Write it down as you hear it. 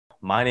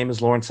My name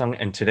is Lawrence Sung,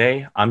 and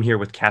today I'm here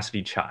with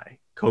Cassidy Chhay,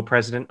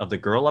 co-president of the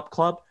Girl Up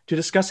Club, to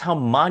discuss how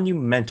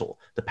monumental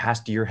the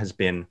past year has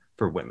been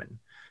for women.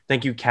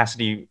 Thank you,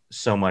 Cassidy,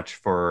 so much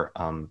for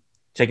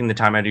taking the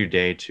time out of your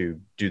day to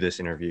do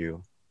this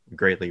interview.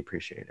 Greatly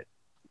appreciate it.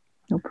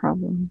 No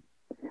problem.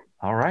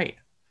 All right.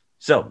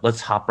 So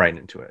let's hop right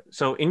into it.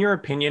 So, in your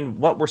opinion,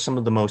 what were some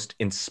of the most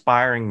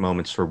inspiring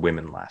moments for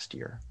women last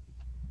year?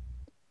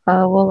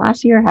 Well,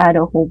 last year had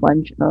a whole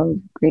bunch of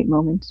great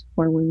moments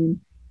for women.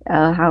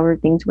 However,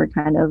 things were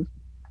kind of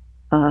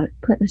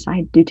put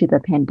aside due to the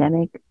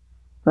pandemic,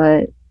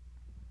 but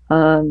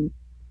um,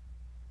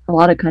 a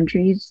lot of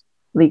countries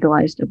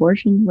legalized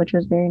abortion, which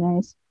was very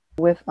nice.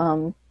 With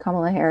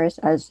Kamala Harris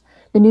as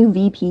the new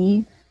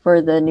VP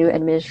for the new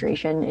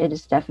administration, it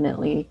is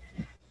definitely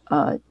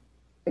a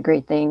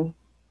great thing.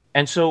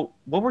 And so,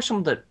 what were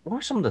some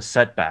of the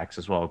setbacks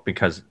as well?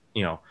 Because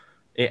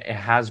it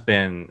has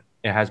been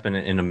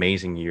an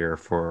amazing year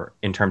for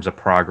in terms of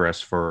progress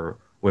for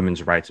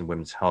women's rights and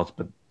women's health,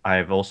 but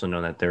I've also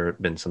known that there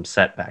have been some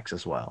setbacks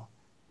as well.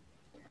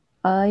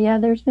 Yeah,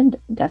 there's been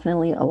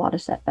definitely a lot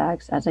of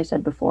setbacks. As I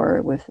said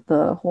before, with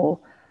the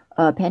whole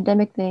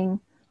pandemic thing,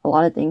 a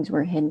lot of things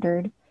were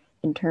hindered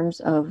in terms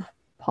of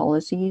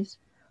policies.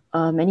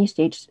 Many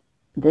states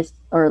this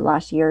or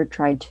last year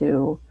tried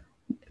to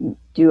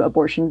do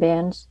abortion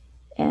bans,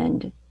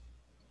 and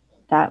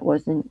that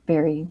wasn't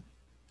very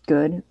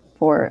good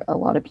for a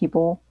lot of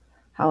people.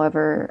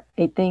 However,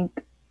 I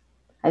think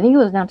it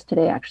was announced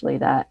today actually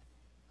that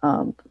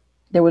um,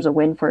 there was a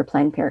win for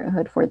Planned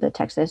Parenthood for the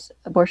Texas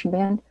abortion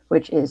ban,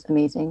 which is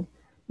amazing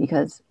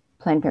because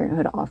Planned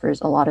Parenthood offers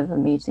a lot of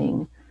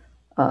amazing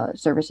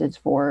services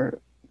for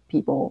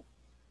people.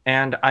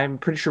 And I'm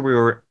pretty sure we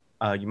were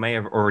you may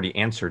have already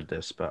answered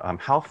this, but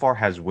how far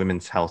has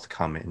women's health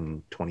come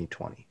in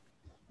 2020?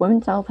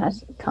 Women's health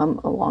has come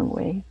a long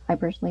way, I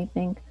personally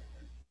think.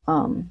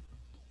 Um,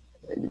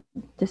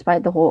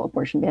 Despite the whole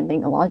abortion ban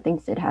thing, a lot of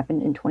things did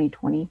happen in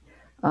 2020.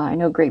 I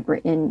know Great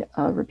Britain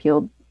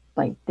repealed,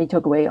 like they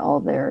took away all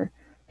their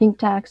pink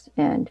tax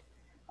and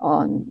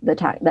on the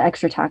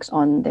extra tax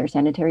on their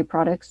sanitary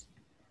products.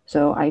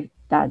 So I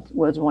that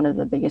was one of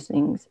the biggest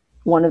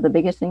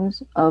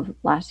things of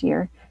last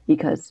year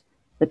because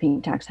the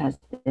pink tax has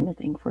been a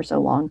thing for so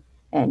long,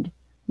 and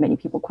many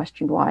people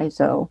questioned why.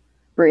 So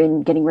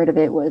Britain getting rid of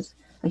it was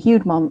a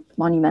huge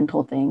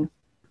monumental thing.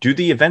 Do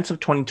the events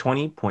of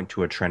 2020 point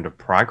to a trend of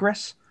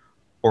progress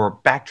or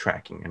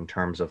backtracking in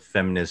terms of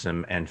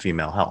feminism and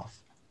female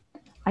health?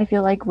 I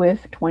feel like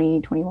with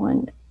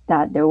 2021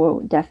 that there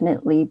will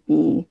definitely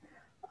be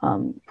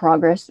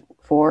progress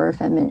for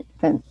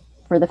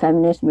for the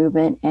feminist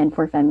movement and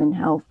for feminine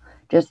health,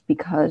 just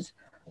because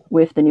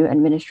with the new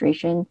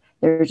administration,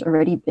 there's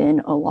already been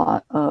a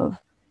lot of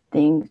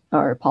things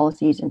or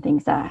policies and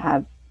things that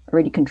have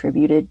already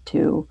contributed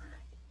to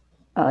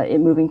it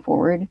moving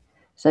forward,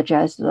 such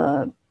as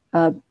the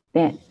uh,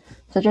 ban,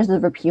 such as the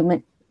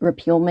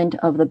repealment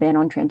of the ban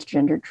on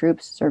transgender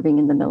troops serving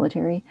in the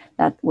military.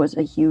 That was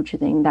a huge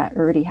thing that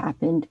already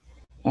happened,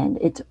 and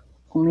it's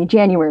only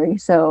January,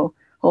 so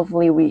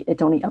hopefully we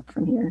it's only up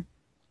from here.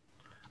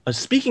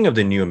 Speaking of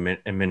the new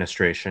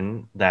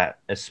administration, that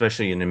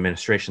especially an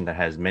administration that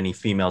has many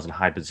females in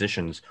high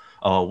positions,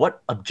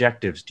 what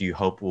objectives do you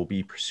hope will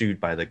be pursued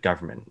by the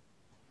government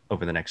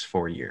over the next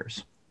 4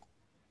 years?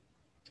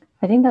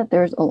 I think that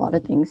there's a lot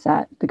of things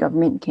that the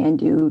government can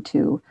do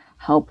to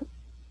help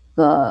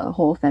the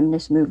whole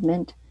feminist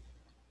movement.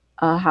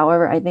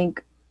 However, I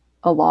think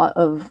a lot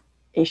of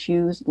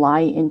issues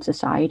lie in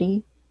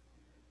society,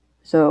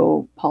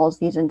 so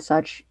policies and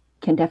such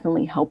can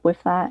definitely help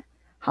with that.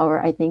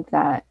 However, I think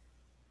that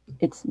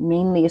it's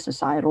mainly a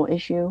societal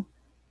issue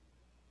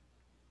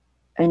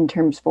in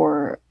terms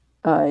for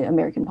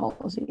American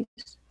policies.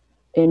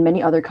 In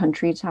many other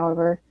countries,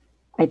 however,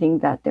 I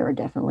think that there are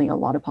definitely a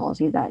lot of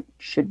policies that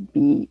should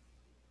be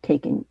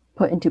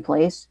put into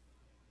place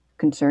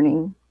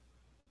concerning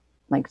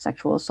like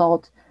sexual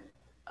assault,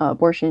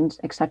 abortions,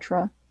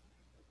 etc.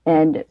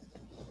 And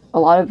a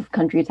lot of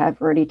countries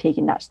have already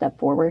taken that step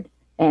forward.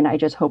 And I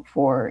just hope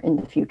for in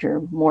the future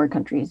more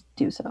countries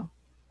do so.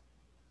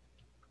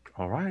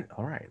 All right,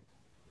 all right.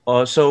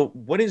 So,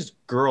 what is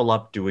Girl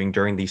Up doing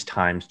during these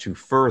times to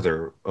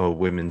further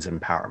women's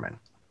empowerment?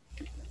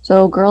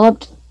 So Girl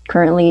Up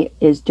currently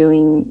is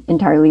doing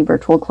entirely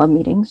virtual club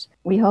meetings.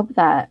 We hope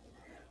that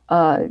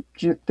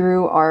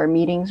through our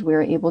meetings,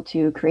 we're able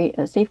to create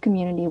a safe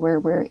community where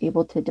we're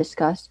able to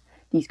discuss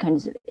these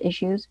kinds of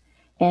issues.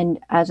 And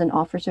as an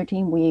officer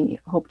team, we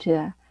hope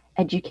to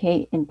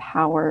educate,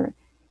 empower,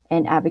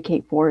 and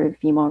advocate for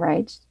female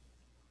rights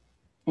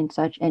and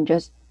such, and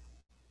just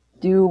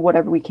do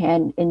whatever we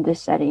can in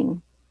this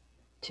setting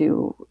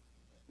to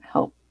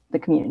help the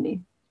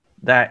community.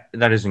 That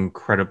is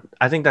incredible.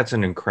 I think that's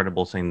an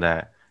incredible thing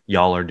that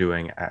y'all are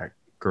doing at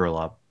Girl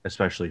Up,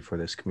 especially for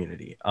this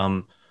community.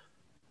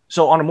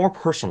 So on a more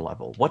personal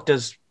level, what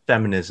does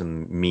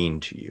feminism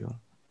mean to you?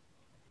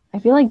 I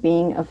feel like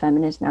being a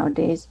feminist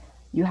nowadays,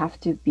 you have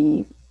to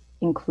be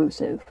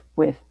inclusive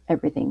with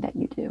everything that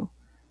you do.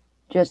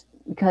 Just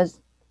because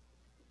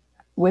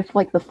with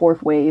like the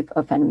fourth wave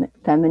of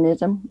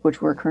feminism,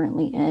 which we're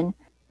currently in,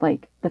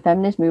 like the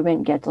feminist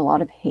movement gets a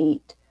lot of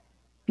hate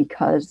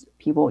because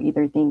people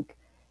either think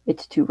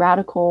it's too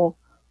radical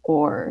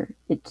or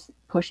it's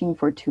pushing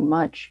for too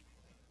much.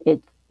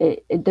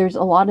 There's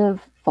a lot of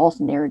false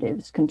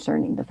narratives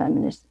concerning the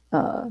feminist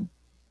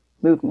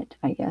movement,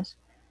 I guess.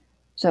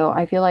 So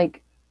I feel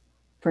like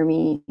for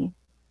me,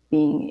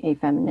 being a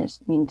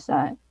feminist means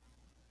that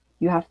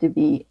you have to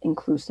be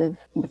inclusive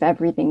with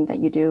everything that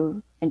you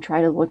do and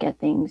try to look at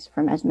things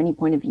from as many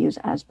point of views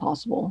as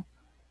possible.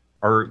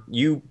 Are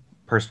you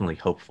personally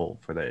hopeful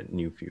for the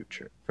near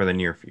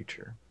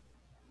future?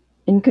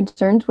 In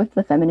concerns with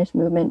the feminist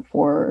movement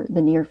for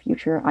the near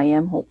future, I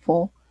am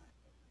hopeful.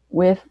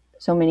 With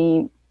so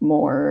many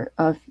more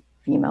of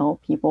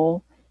female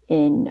people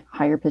in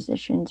higher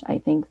positions, I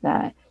think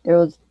that there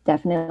will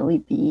definitely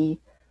be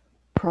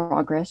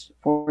progress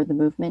for the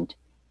movement.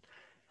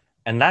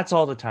 And that's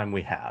all the time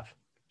we have.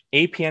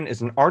 APN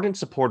is an ardent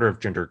supporter of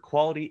gender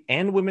equality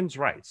and women's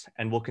rights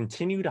and will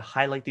continue to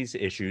highlight these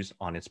issues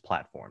on its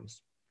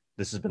platforms.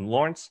 This has been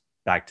Lawrence,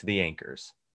 back to the anchors.